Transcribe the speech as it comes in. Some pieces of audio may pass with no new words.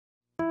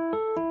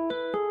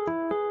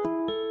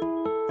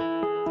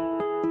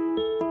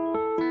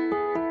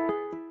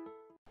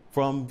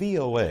From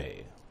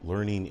VOA,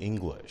 Learning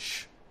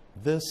English,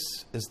 this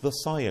is the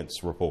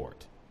Science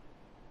Report.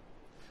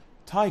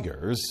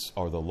 Tigers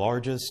are the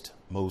largest,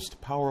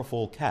 most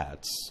powerful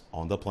cats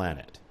on the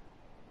planet.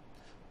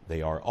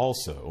 They are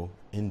also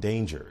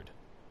endangered.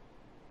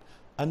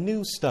 A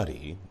new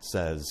study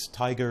says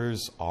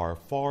tigers are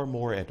far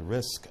more at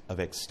risk of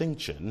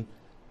extinction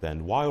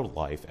than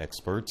wildlife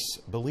experts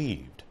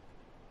believed.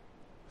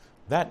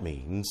 That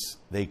means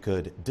they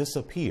could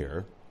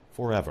disappear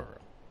forever.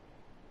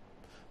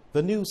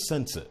 The new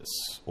census,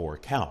 or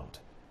count,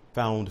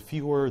 found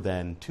fewer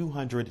than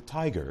 200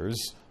 tigers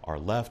are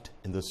left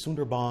in the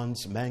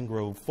Sundarbans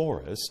mangrove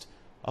forest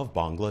of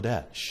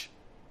Bangladesh.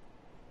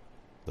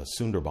 The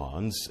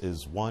Sundarbans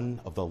is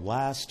one of the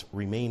last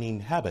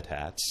remaining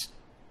habitats,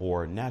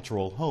 or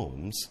natural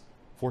homes,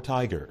 for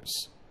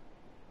tigers.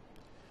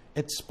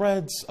 It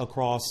spreads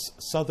across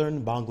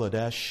southern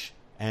Bangladesh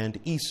and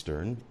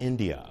eastern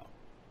India.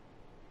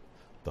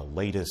 The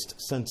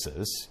latest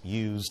census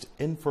used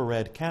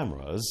infrared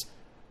cameras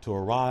to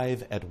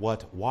arrive at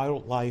what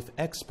wildlife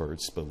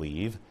experts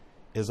believe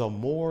is a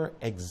more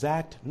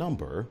exact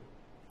number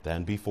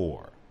than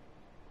before.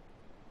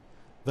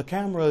 The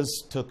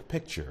cameras took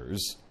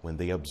pictures when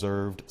they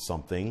observed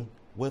something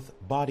with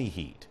body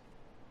heat.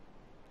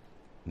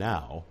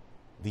 Now,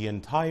 the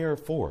entire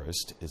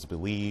forest is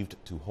believed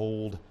to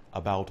hold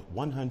about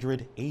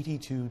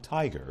 182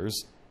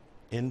 tigers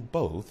in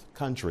both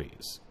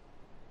countries.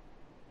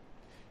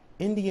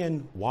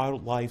 Indian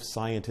wildlife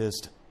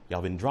scientist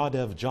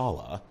Yavindradev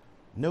Jala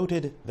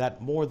noted that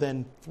more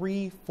than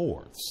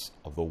 3/4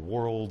 of the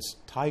world's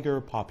tiger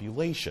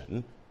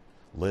population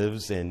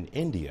lives in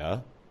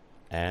India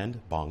and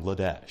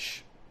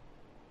Bangladesh.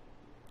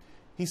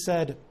 He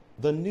said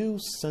the new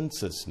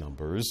census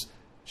numbers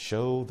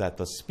show that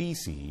the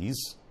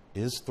species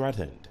is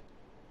threatened.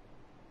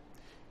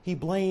 He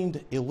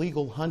blamed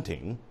illegal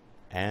hunting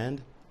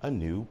and a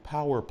new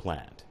power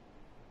plant.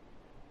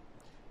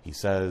 He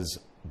says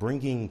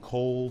bringing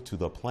coal to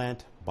the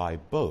plant by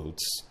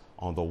boats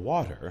on the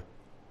water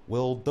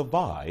will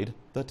divide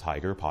the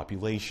tiger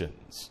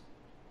populations.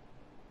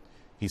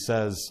 He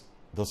says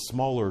the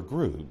smaller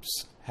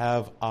groups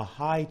have a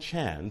high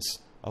chance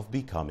of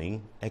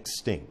becoming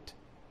extinct.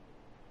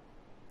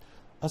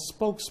 A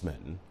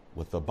spokesman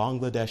with the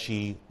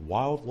Bangladeshi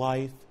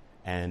Wildlife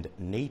and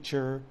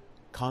Nature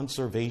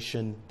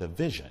Conservation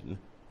Division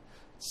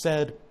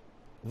said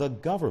the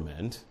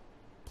government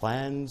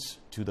plans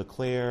to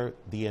declare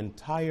the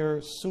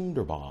entire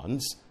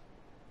Sundarbans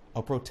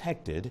a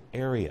protected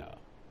area.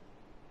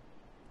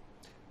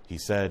 He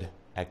said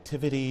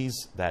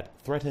activities that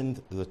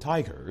threatened the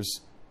tigers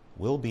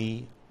will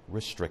be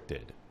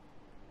restricted.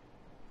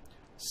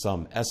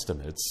 Some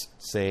estimates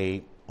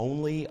say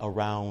only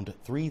around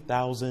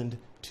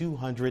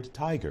 3,200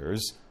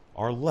 tigers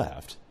are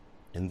left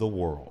in the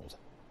world.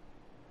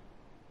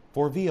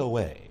 For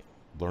VOA,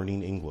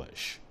 Learning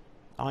English,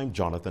 I'm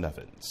Jonathan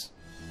Evans.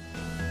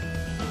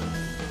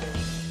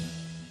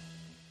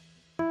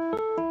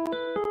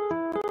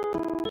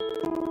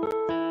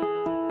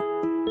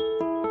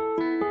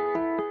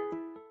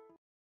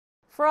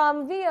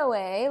 From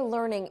VOA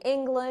Learning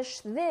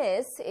English,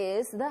 this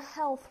is the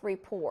Health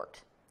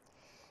Report.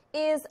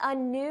 Is a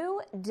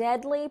new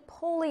deadly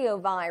polio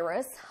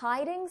virus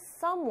hiding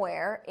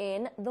somewhere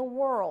in the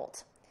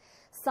world?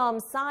 Some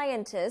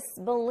scientists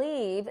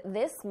believe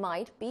this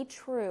might be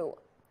true.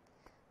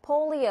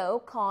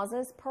 Polio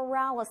causes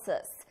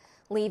paralysis,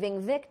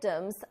 leaving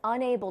victims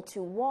unable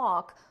to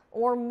walk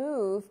or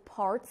move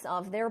parts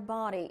of their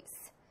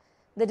bodies.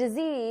 The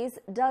disease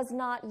does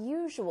not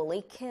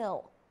usually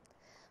kill.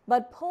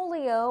 But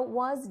polio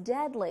was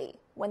deadly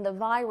when the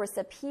virus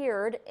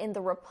appeared in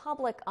the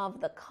Republic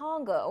of the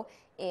Congo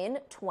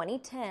in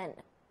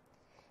 2010.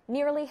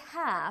 Nearly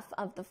half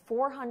of the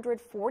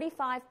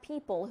 445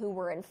 people who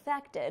were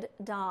infected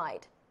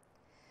died.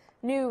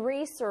 New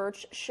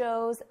research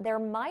shows there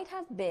might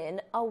have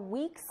been a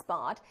weak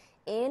spot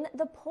in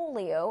the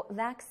polio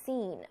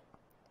vaccine.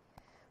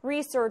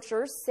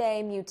 Researchers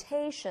say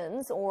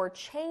mutations or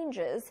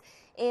changes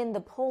in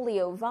the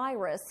polio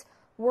virus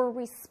were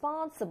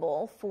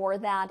responsible for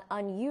that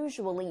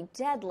unusually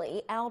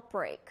deadly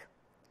outbreak.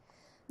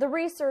 The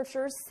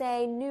researchers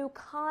say new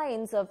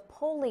kinds of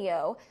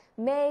polio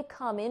may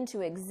come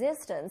into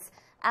existence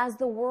as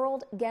the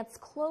world gets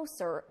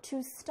closer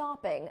to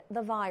stopping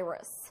the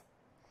virus.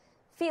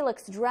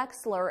 Felix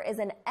Drexler is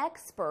an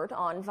expert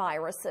on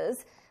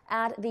viruses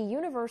at the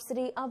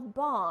University of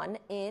Bonn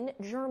in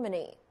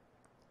Germany.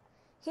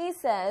 He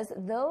says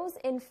those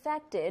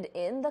infected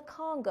in the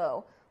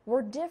Congo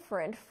were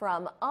different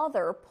from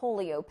other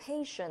polio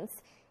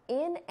patients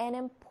in an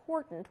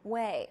important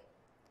way.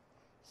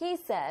 He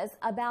says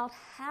about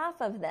half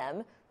of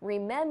them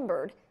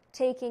remembered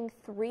taking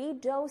 3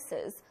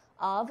 doses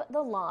of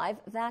the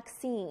live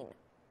vaccine.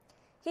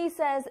 He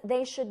says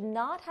they should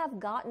not have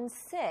gotten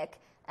sick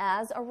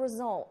as a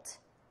result.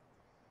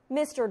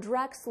 Mr.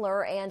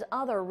 Drexler and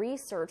other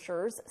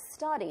researchers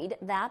studied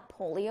that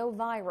polio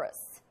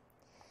virus.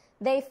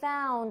 They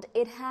found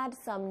it had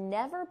some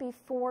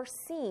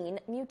never-before-seen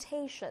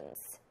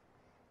mutations.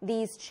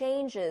 These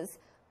changes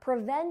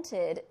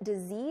prevented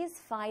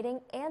disease-fighting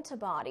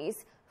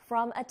antibodies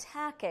from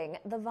attacking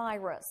the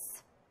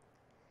virus.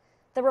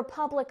 The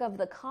Republic of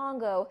the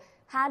Congo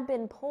had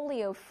been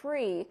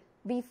polio-free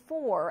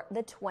before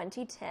the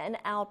 2010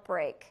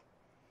 outbreak.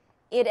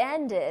 It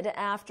ended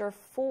after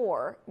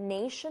 4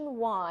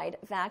 nationwide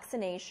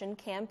vaccination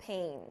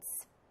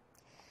campaigns.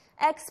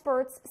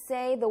 Experts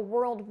say the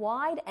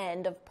worldwide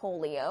end of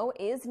polio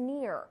is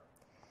near.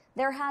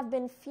 There have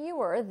been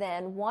fewer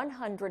than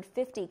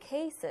 150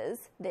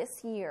 cases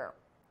this year.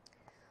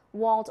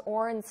 Walt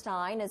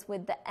Orenstein is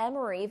with the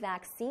Emory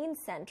Vaccine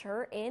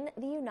Center in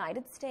the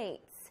United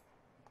States.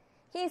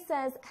 He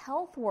says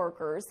health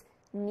workers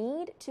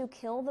need to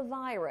kill the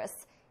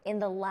virus in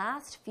the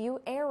last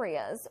few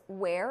areas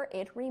where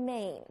it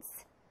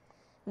remains.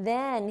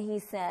 Then, he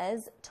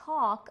says,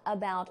 talk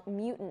about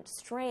mutant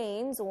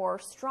strains or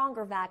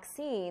stronger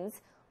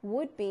vaccines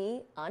would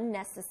be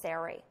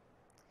unnecessary.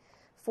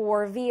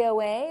 For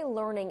VOA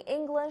Learning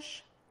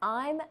English,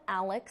 I'm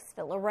Alex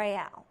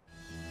Villarreal.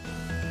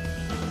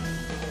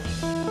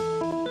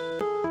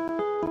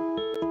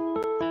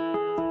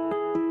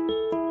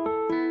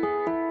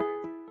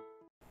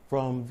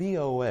 From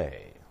VOA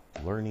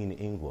Learning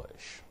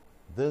English,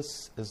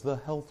 this is the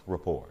Health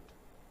Report.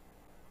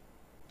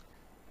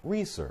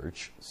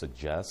 Research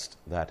suggests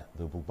that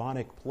the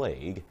bubonic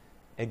plague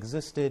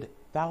existed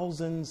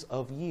thousands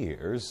of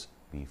years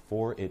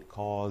before it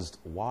caused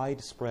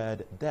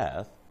widespread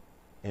death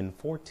in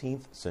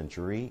 14th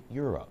century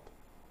Europe.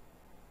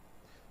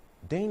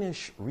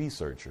 Danish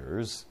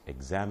researchers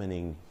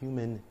examining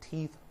human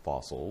teeth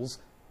fossils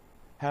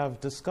have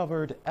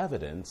discovered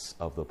evidence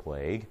of the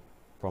plague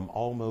from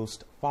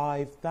almost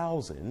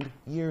 5,000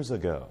 years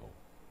ago.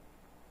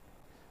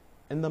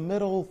 In the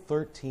middle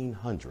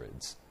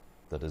 1300s,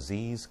 the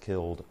disease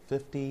killed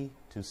 50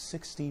 to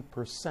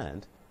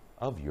 60%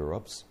 of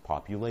Europe's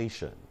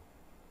population.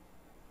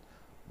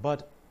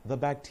 But the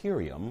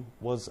bacterium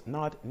was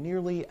not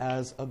nearly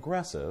as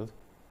aggressive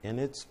in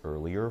its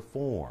earlier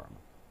form.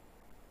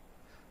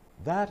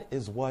 That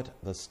is what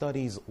the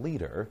study's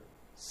leader,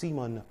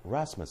 Simon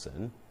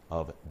Rasmussen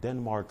of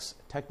Denmark's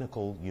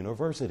Technical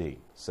University,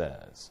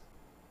 says.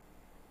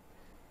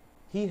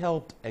 He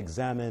helped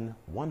examine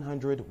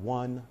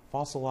 101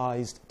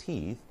 fossilized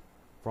teeth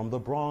from the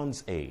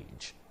Bronze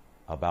Age,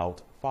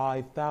 about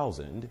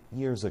 5,000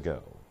 years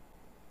ago.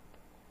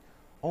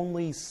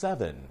 Only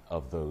 7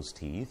 of those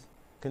teeth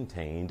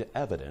contained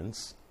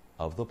evidence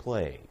of the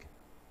plague.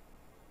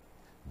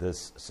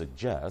 This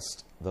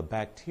suggests the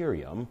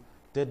bacterium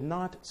did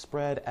not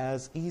spread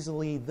as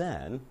easily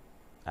then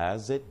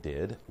as it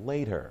did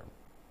later.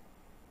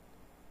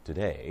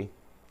 Today,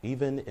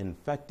 even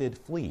infected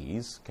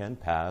fleas can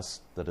pass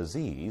the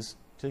disease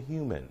to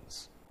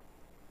humans.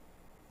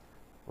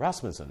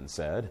 Rasmussen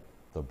said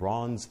the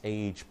Bronze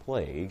Age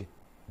plague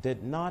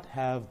did not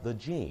have the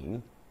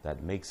gene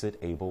that makes it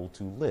able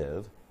to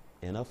live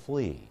in a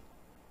flea.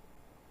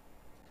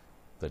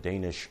 The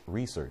Danish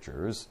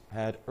researchers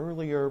had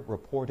earlier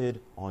reported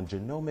on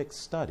genomic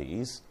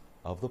studies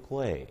of the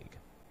plague.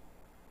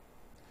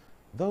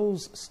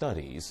 Those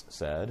studies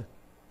said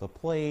the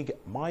plague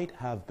might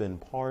have been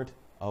part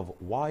of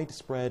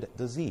widespread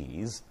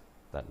disease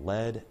that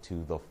led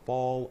to the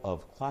fall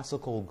of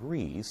classical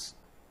Greece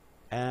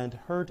and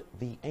hurt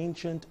the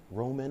ancient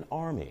Roman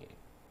army.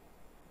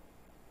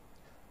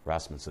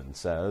 Rasmussen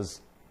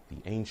says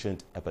the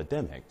ancient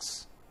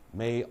epidemics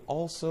may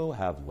also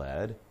have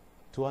led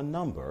to a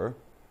number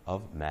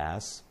of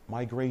mass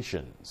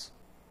migrations.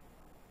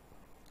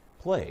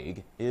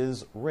 Plague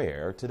is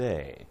rare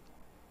today.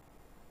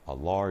 A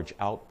large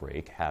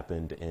outbreak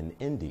happened in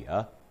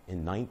India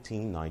in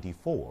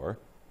 1994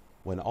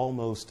 when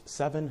almost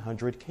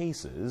 700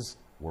 cases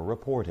were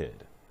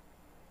reported.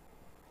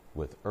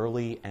 With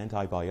early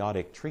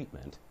antibiotic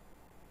treatment,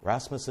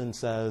 Rasmussen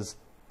says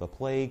the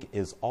plague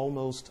is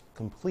almost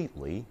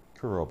completely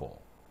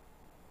curable.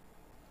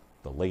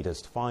 The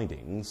latest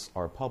findings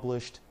are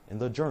published in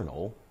the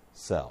journal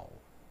Cell.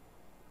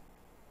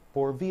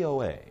 For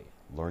VOA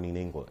Learning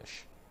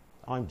English,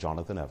 I'm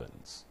Jonathan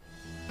Evans.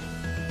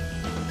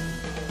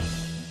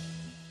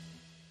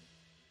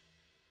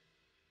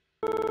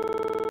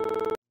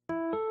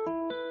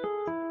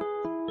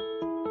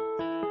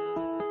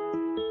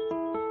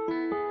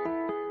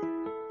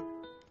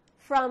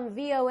 From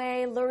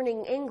VOA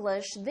Learning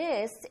English,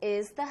 this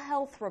is the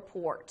Health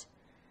Report.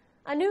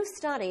 A new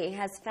study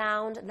has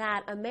found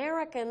that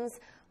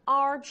Americans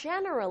are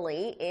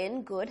generally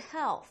in good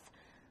health,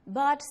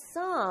 but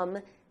some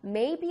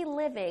may be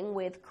living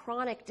with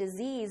chronic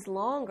disease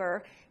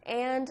longer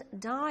and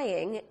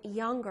dying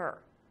younger.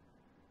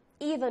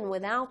 Even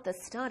without the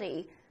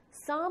study,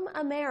 some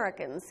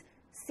Americans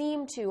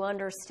seem to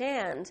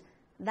understand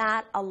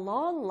that a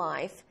long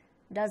life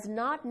does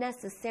not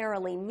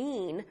necessarily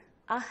mean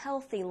a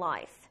healthy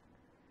life.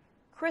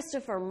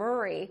 Christopher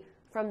Murray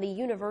from the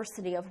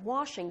University of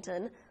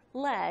Washington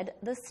led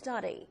the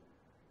study.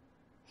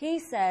 He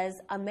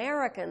says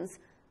Americans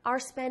are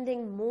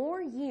spending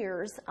more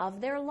years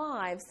of their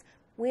lives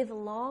with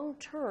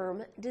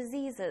long-term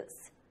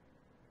diseases.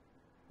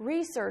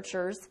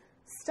 Researchers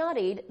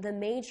studied the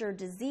major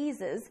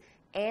diseases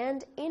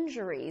and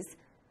injuries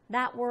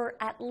that were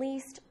at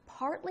least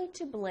partly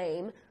to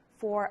blame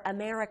for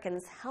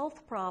Americans'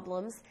 health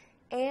problems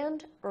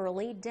and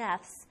early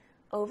deaths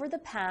over the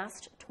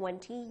past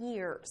 20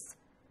 years.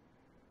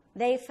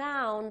 They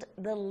found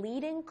the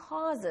leading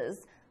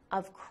causes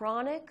of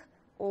chronic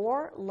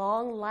or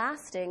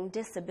long-lasting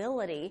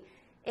disability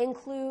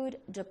include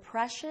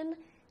depression,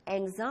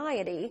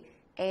 anxiety,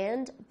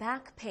 and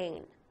back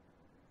pain.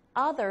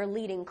 Other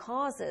leading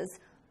causes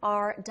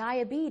are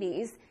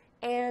diabetes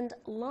and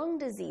lung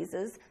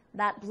diseases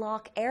that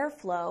block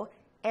airflow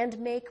and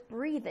make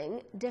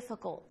breathing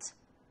difficult.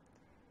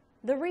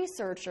 The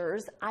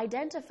researchers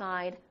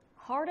identified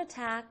heart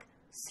attack,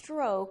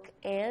 stroke,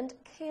 and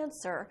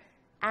cancer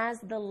as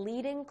the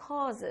leading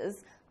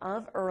causes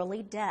of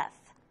early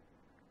death.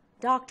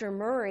 Dr.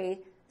 Murray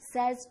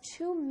says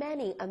too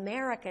many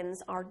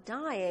Americans are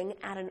dying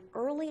at an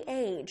early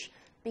age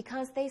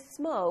because they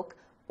smoke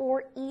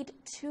or eat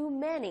too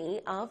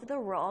many of the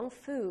wrong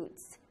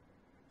foods.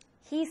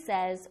 He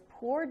says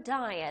poor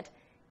diet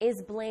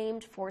is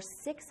blamed for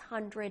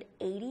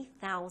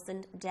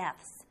 680,000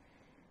 deaths.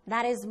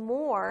 That is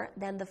more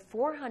than the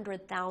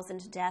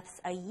 400,000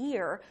 deaths a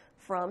year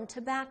from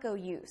tobacco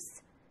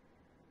use.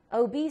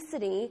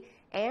 Obesity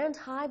and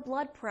high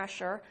blood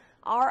pressure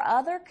are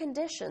other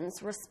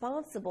conditions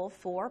responsible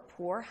for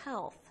poor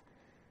health.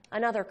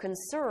 Another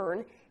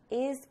concern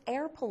is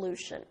air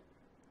pollution.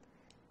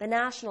 The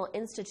National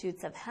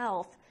Institutes of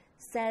Health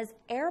says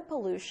air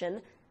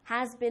pollution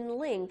has been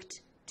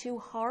linked to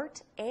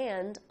heart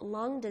and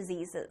lung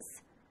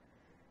diseases.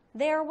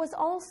 There was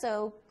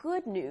also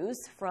good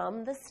news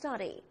from the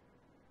study.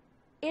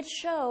 It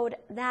showed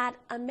that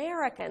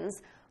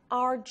Americans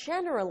are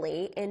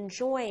generally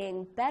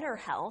enjoying better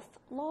health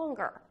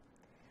longer.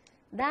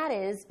 That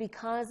is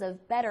because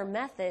of better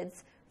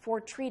methods for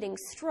treating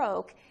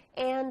stroke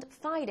and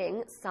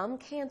fighting some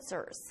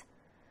cancers.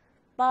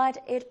 But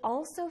it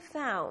also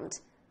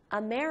found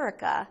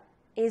America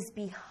is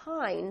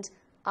behind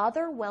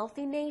other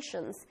wealthy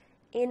nations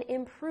in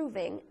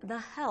improving the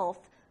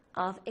health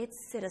of its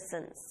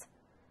citizens.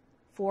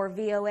 For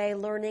VOA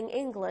Learning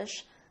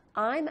English,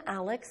 I'm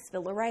Alex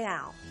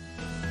Villarreal.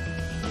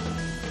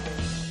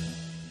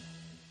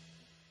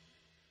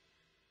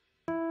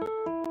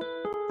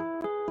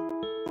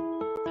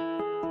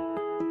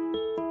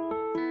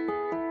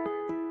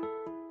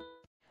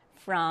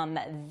 From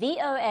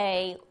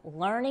VOA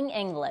Learning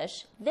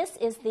English, this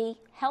is the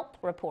Health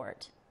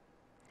Report.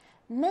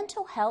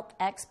 Mental health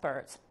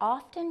experts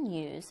often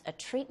use a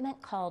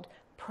treatment called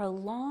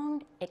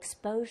prolonged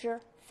exposure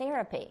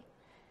therapy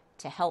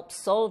to help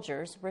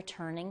soldiers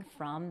returning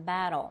from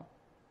battle.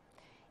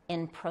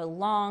 In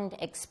prolonged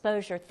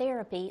exposure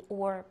therapy,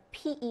 or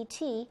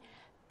PET,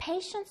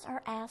 patients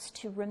are asked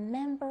to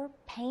remember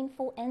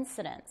painful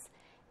incidents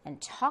and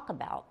talk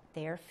about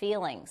their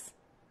feelings.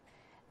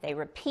 They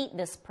repeat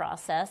this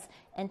process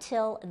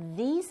until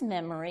these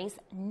memories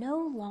no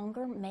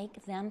longer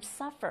make them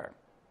suffer.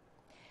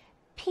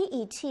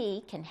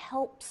 PET can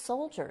help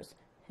soldiers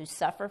who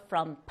suffer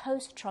from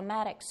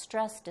post-traumatic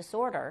stress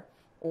disorder,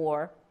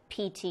 or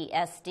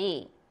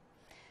PTSD.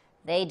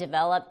 They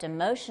developed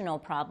emotional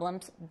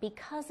problems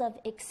because of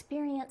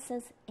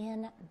experiences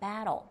in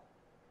battle.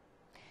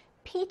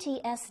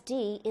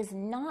 PTSD is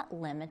not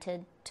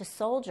limited to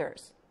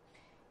soldiers.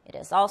 It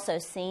is also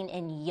seen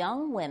in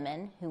young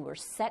women who were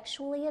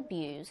sexually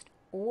abused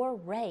or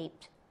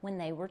raped when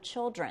they were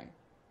children.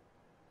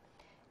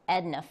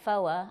 Edna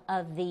Foa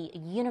of the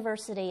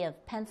University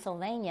of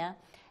Pennsylvania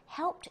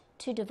helped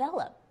to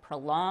develop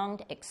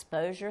prolonged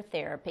exposure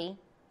therapy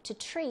to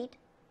treat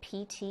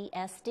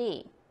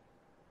PTSD.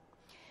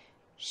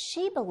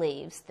 She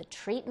believes the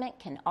treatment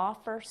can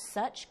offer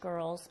such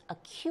girls a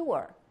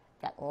cure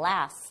that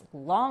lasts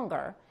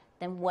longer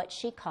than what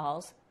she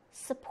calls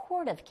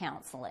supportive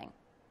counseling.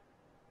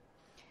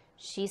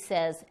 She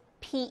says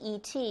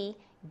PET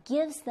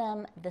gives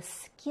them the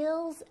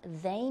skills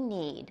they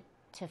need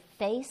to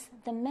face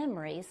the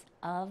memories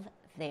of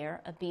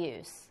their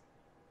abuse.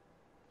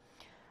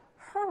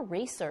 Her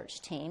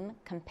research team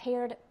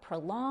compared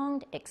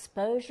prolonged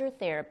exposure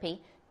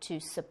therapy to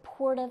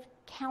supportive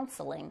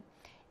counseling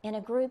in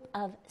a group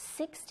of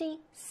 60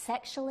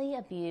 sexually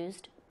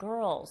abused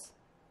girls.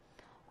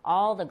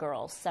 All the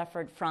girls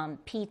suffered from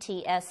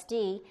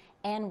PTSD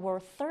and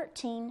were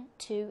 13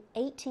 to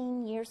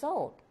 18 years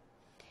old.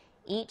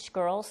 Each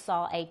girl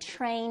saw a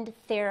trained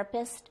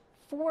therapist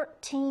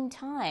 14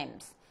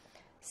 times.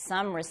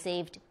 Some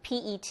received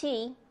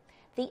PET,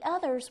 the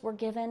others were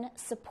given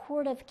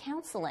supportive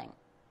counseling.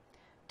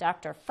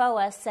 Dr.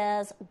 Foa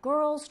says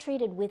girls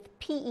treated with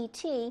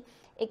PET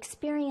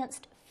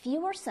experienced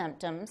fewer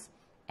symptoms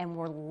and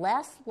were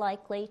less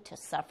likely to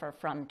suffer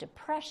from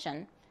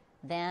depression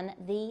than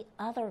the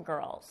other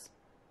girls.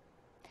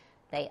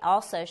 They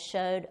also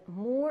showed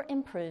more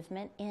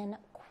improvement in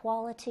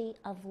quality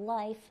of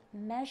life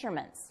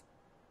measurements.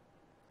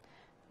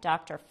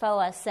 Dr.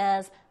 Foa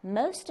says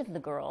most of the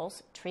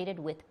girls treated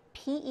with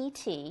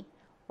PET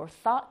were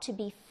thought to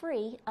be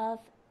free of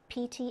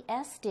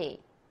PTSD.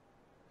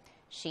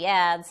 She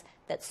adds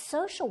that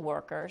social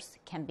workers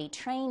can be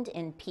trained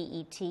in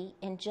PET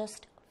in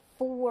just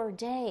 4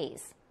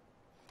 days.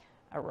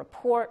 A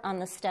report on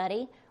the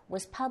study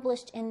was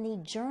published in the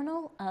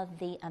Journal of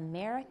the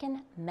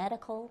American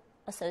Medical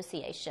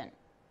Association.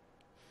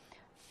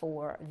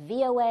 For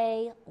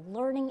VOA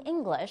Learning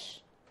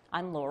English,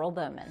 I'm Laurel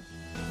Bowman.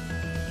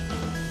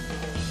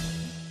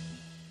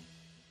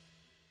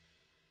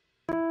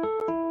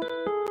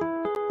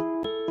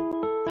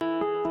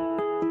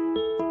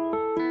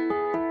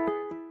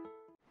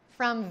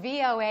 From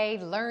VOA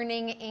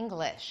Learning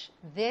English,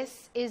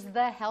 this is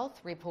the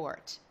Health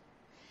Report.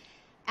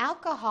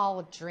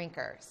 Alcohol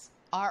drinkers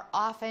are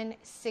often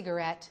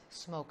cigarette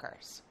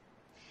smokers.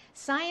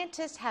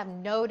 Scientists have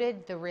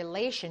noted the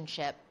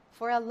relationship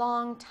for a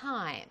long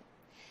time,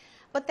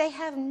 but they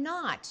have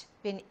not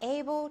been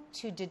able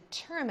to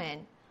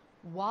determine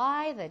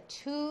why the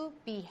two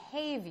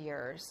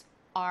behaviors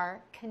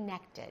are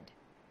connected.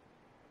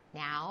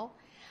 Now,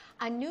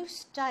 a new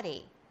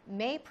study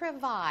may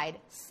provide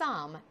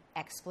some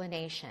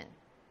explanation.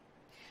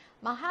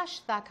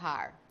 Mahesh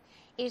Thakkar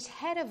is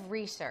head of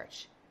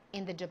research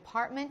in the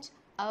Department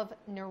of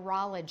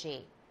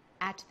Neurology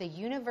at the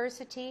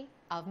University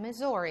of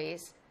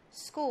Missouri's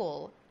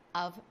School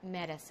of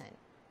Medicine.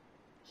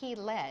 He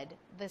led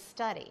the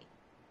study.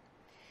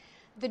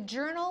 The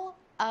Journal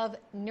of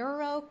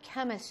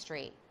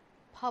Neurochemistry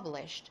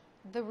published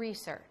the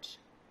research.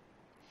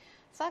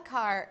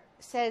 Thakkar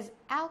says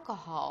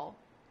alcohol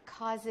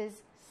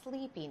causes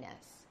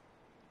sleepiness.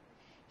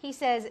 He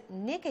says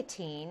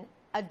nicotine,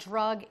 a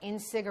drug in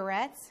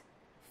cigarettes,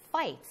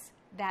 fights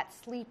that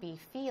sleepy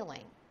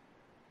feeling.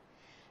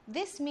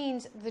 This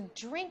means the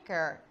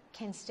drinker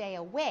can stay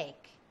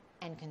awake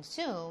and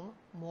consume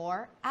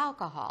more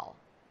alcohol.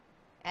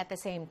 At the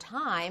same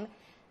time,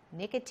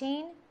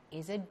 nicotine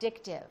is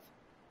addictive.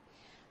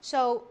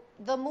 So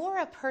the more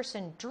a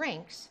person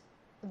drinks,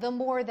 the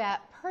more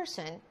that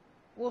person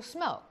will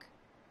smoke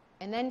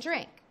and then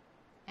drink,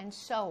 and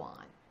so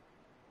on.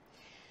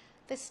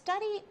 The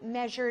study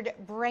measured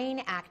brain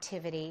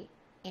activity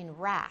in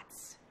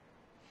rats.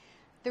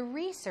 The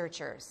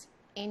researchers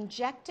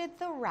injected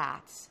the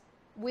rats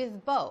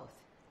with both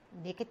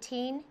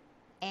nicotine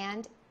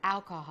and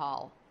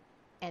alcohol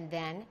and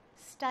then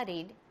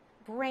studied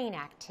brain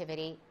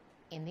activity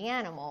in the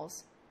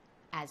animals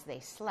as they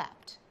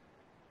slept.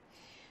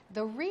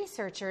 The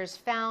researchers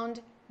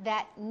found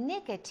that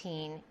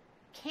nicotine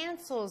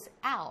cancels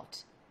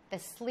out the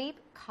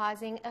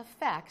sleep-causing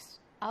effects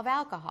of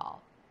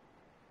alcohol.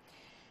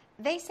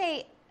 They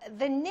say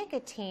the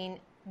nicotine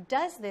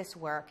does this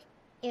work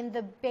in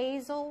the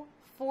basal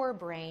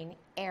forebrain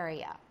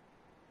area.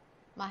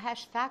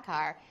 Mahesh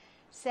Thakkar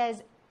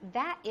says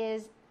that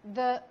is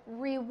the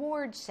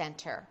reward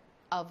center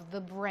of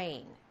the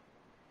brain.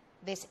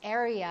 This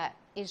area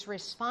is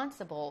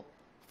responsible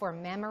for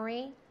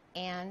memory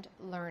and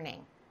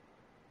learning.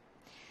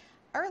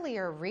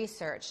 Earlier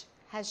research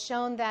has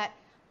shown that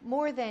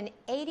more than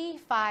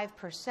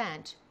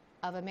 85%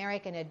 of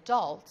American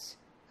adults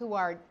who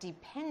are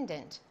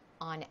dependent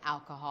on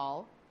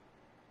alcohol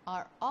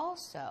are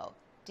also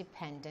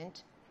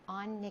dependent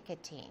on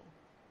nicotine.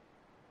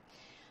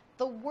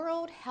 The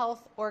World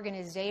Health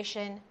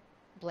Organization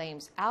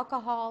blames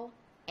alcohol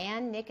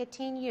and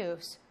nicotine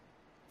use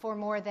for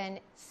more than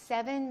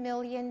 7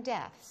 million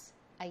deaths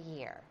a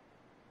year.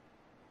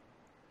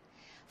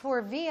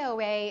 For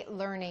VOA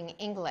Learning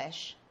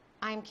English,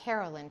 I'm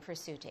Carolyn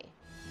Presutti.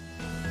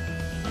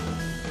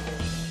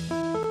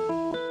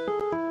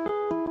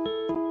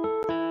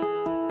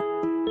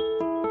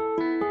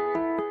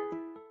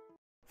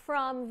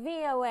 From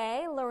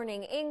VOA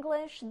Learning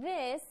English,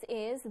 this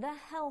is the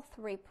Health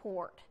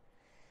Report.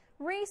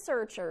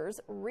 Researchers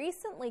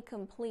recently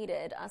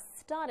completed a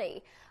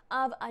study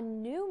of a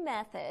new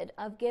method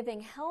of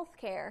giving health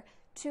care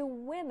to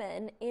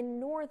women in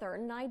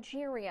northern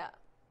Nigeria.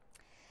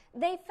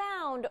 They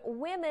found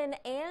women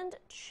and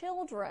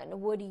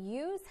children would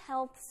use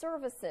health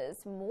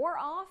services more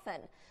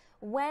often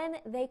when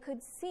they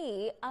could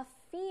see a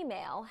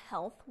female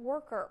health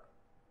worker.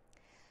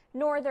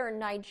 Northern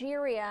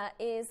Nigeria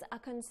is a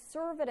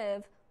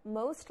conservative,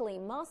 mostly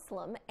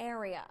Muslim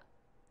area.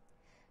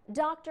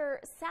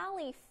 Dr.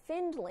 Sally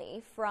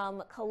Findley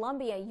from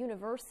Columbia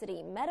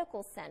University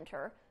Medical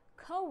Center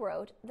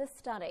co-wrote the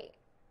study.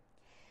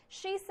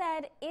 She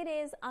said it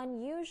is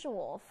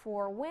unusual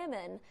for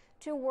women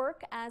to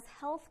work as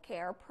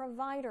healthcare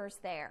providers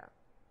there.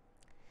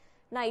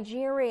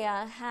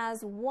 Nigeria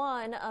has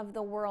one of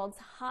the world's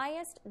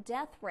highest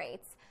death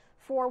rates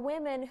for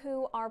women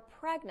who are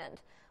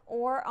pregnant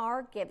or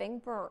are giving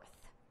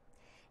birth.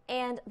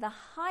 And the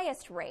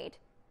highest rate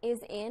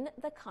is in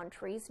the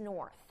country's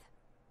north.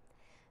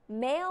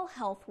 Male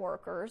health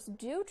workers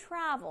do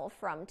travel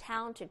from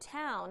town to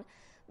town,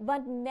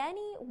 but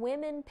many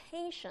women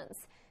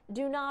patients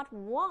do not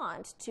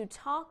want to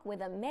talk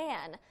with a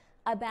man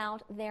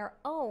about their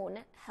own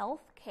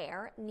health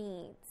care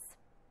needs.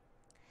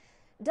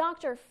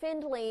 Dr.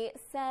 Findley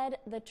said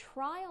the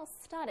trial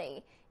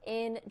study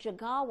in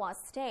Jigawa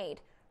State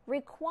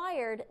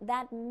required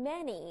that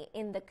many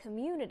in the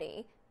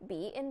community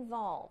be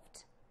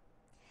involved.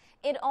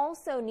 It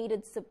also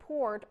needed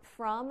support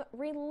from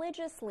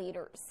religious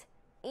leaders,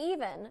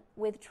 even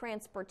with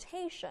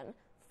transportation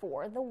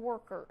for the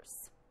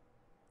workers.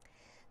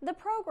 The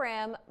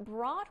program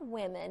brought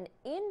women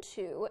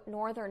into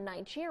northern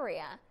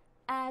Nigeria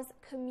as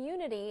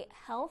community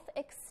health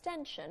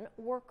extension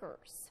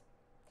workers.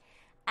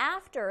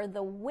 After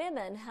the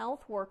women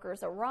health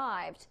workers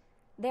arrived,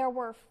 there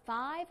were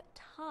 5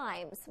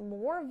 times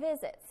more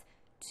visits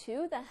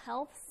to the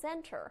health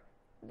center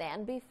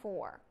than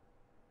before.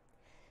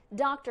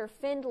 Dr.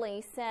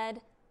 Findley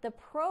said the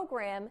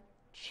program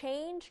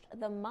changed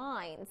the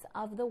minds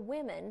of the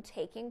women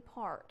taking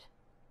part.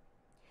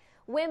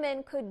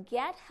 Women could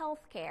get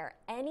health care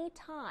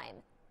anytime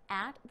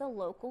at the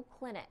local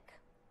clinic.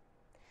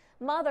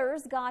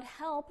 Mothers got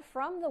help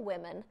from the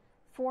women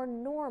for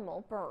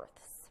normal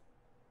births.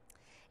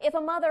 If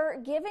a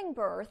mother giving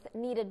birth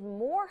needed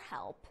more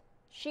help,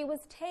 she was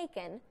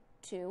taken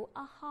to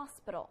a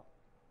hospital.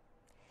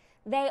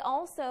 They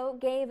also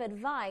gave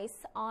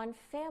advice on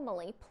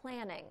family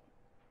planning.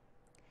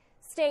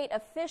 State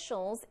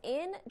officials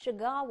in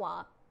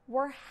Jigawa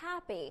were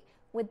happy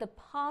with the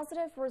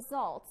positive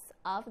results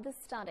of the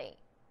study.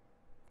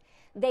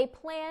 They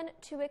plan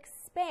to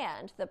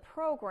expand the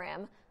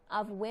program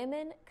of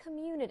women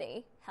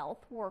community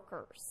health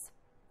workers.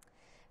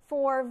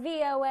 For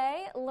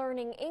VOA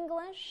Learning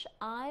English,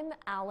 I'm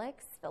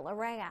Alex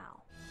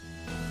Villarreal.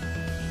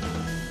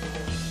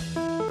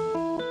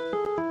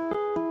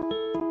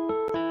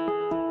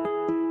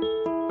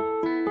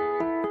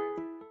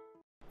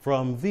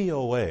 From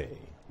VOA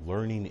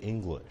Learning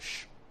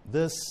English,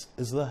 this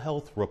is the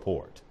Health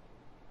Report.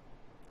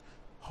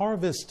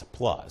 Harvest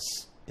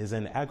Plus is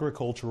an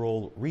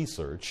agricultural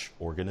research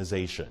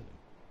organization.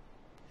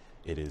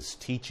 It is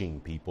teaching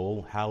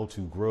people how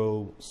to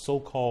grow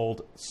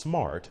so-called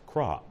smart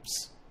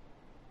crops.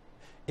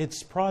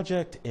 Its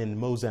project in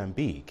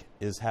Mozambique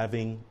is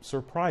having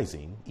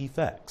surprising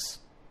effects.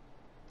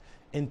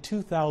 In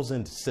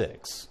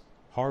 2006,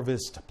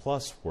 Harvest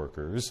Plus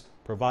workers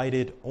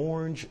provided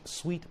orange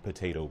sweet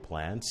potato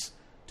plants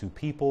to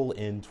people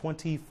in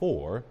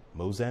 24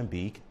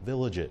 Mozambique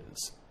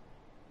villages.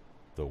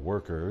 The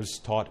workers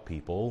taught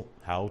people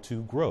how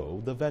to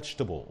grow the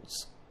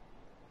vegetables.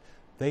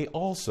 They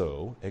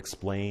also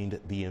explained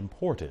the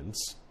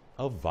importance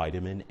of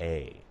vitamin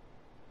A.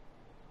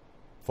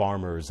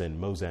 Farmers in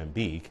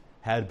Mozambique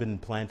had been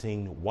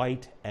planting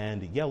white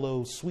and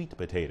yellow sweet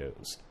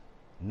potatoes,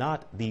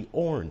 not the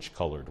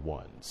orange-colored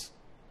ones.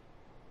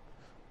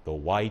 The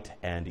white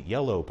and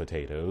yellow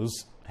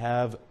potatoes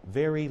have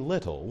very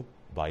little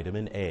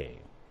vitamin A.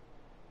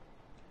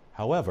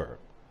 However,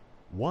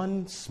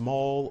 one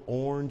small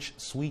orange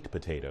sweet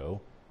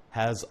potato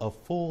has a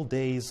full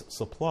day's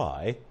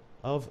supply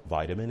of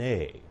vitamin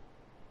A.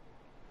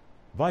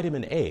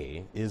 Vitamin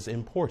A is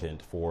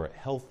important for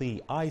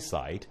healthy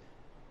eyesight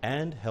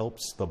and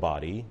helps the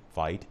body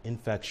fight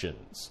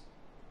infections.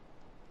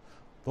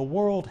 The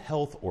World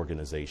Health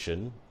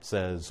Organization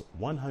says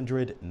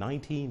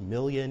 190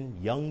 million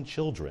young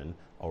children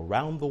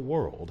around the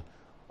world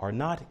are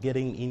not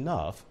getting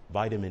enough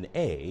vitamin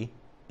A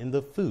in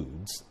the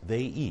foods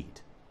they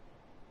eat.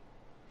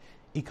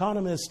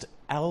 Economist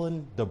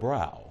Alan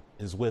DeBrow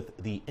is with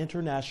the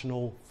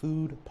International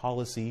Food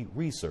Policy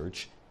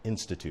Research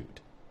Institute.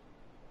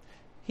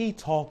 He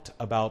talked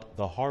about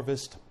the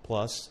Harvest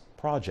Plus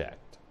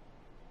project.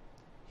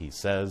 He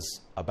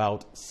says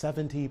about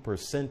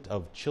 70%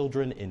 of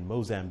children in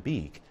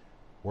Mozambique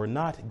were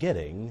not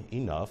getting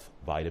enough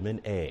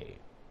vitamin A.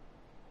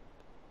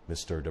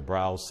 Mr.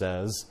 DeBrow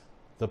says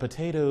the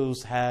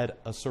potatoes had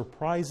a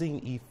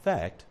surprising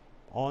effect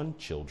on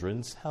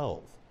children's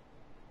health.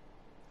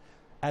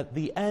 At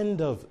the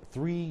end of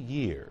 3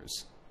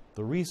 years,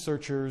 the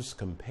researchers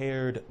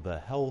compared the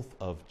health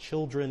of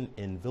children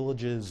in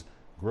villages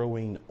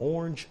growing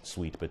orange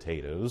sweet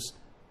potatoes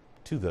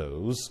to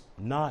those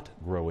not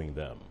growing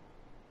them.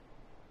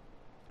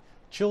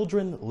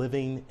 Children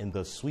living in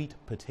the sweet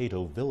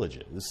potato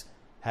villages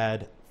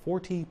had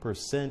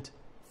 40%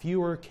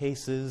 fewer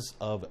cases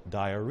of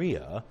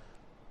diarrhea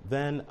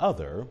than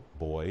other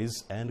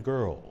boys and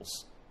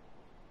girls.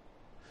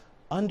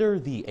 Under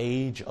the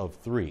age of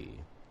 3,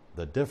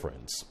 the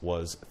difference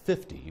was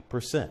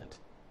 50%.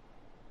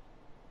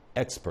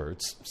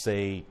 Experts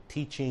say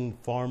teaching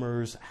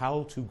farmers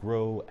how to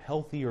grow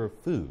healthier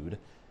food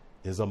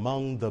is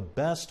among the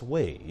best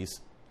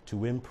ways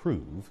to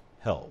improve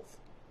health.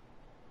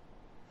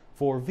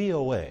 For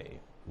VOA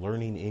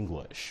Learning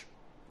English,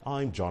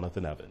 I'm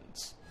Jonathan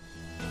Evans.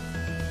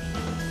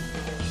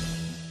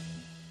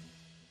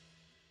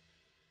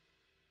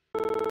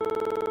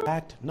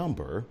 Fact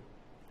number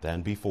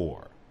than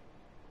before.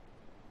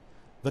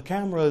 The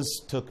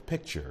cameras took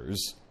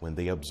pictures when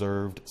they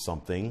observed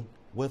something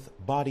with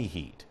body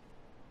heat.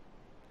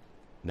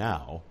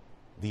 Now,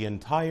 the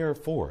entire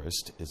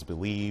forest is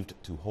believed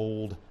to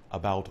hold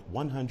about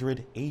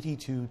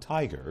 182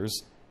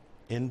 tigers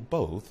in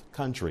both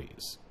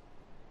countries.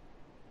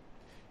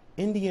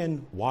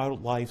 Indian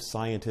wildlife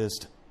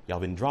scientist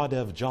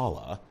Yavindradev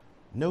Jala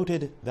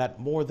noted that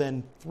more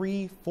than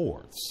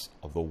 3/4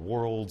 of the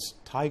world's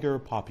tiger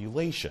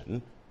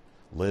population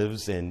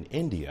lives in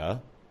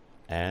India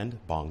and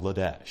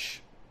Bangladesh.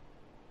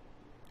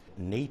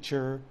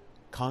 Nature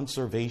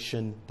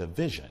Conservation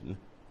Division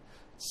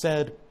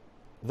said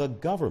the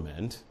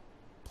government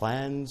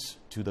plans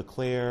to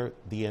declare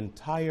the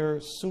entire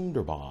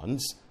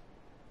Sundarbans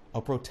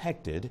a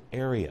protected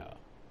area.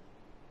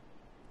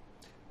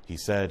 He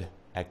said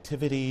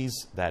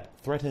activities that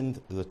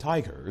threatened the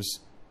tigers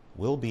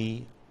will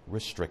be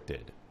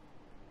restricted.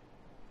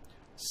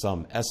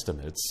 Some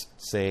estimates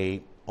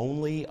say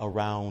only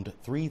around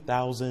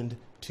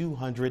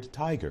 3,200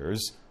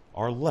 tigers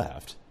are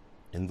left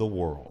in the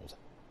world.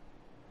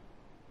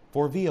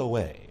 For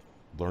VOA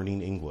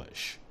Learning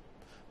English,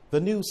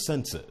 the new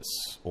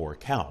census, or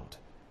count,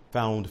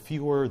 found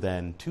fewer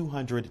than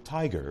 200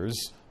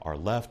 tigers are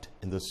left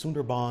in the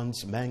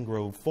Sundarbans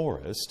mangrove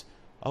forest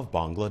of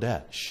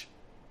Bangladesh.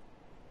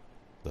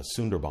 The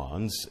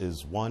Sundarbans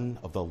is one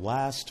of the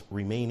last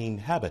remaining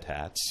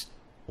habitats,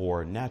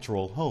 or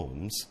natural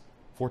homes,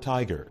 for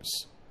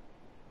tigers.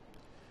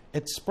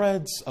 It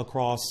spreads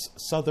across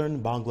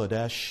southern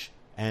Bangladesh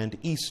and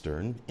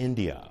eastern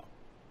India.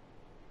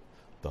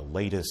 The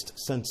latest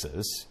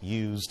census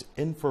used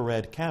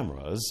infrared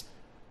cameras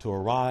to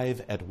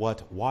arrive at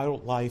what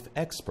wildlife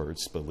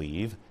experts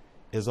believe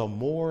is a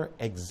more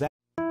exact.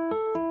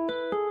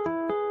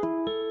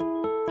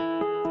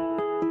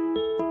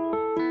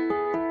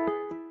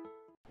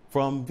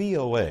 From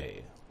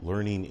VOA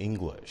Learning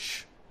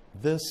English,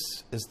 this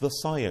is the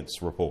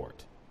Science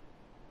Report.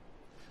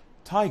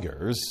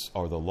 Tigers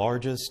are the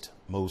largest,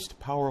 most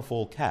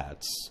powerful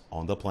cats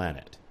on the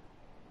planet.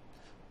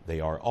 They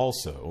are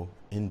also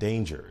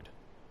endangered.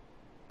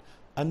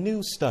 A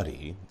new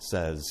study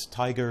says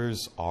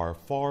tigers are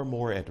far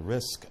more at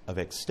risk of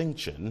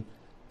extinction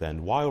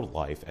than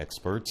wildlife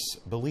experts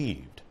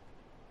believed.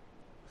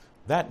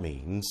 That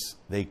means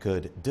they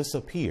could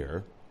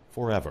disappear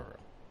forever.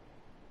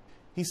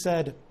 He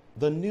said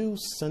the new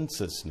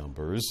census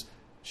numbers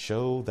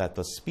show that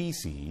the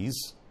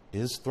species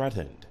is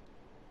threatened.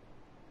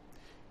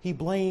 He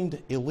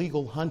blamed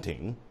illegal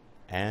hunting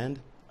and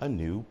a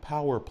new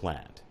power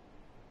plant.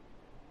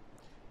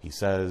 He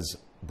says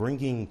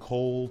bringing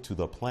coal to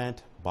the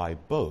plant by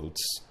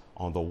boats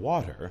on the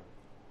water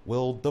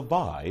will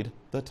divide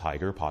the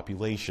tiger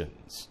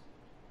populations.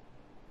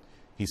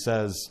 He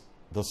says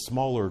the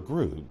smaller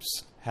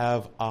groups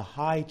have a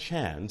high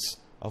chance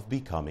of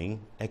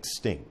becoming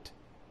extinct.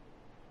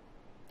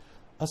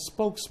 A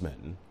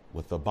spokesman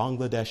with the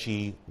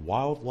Bangladeshi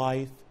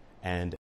Wildlife and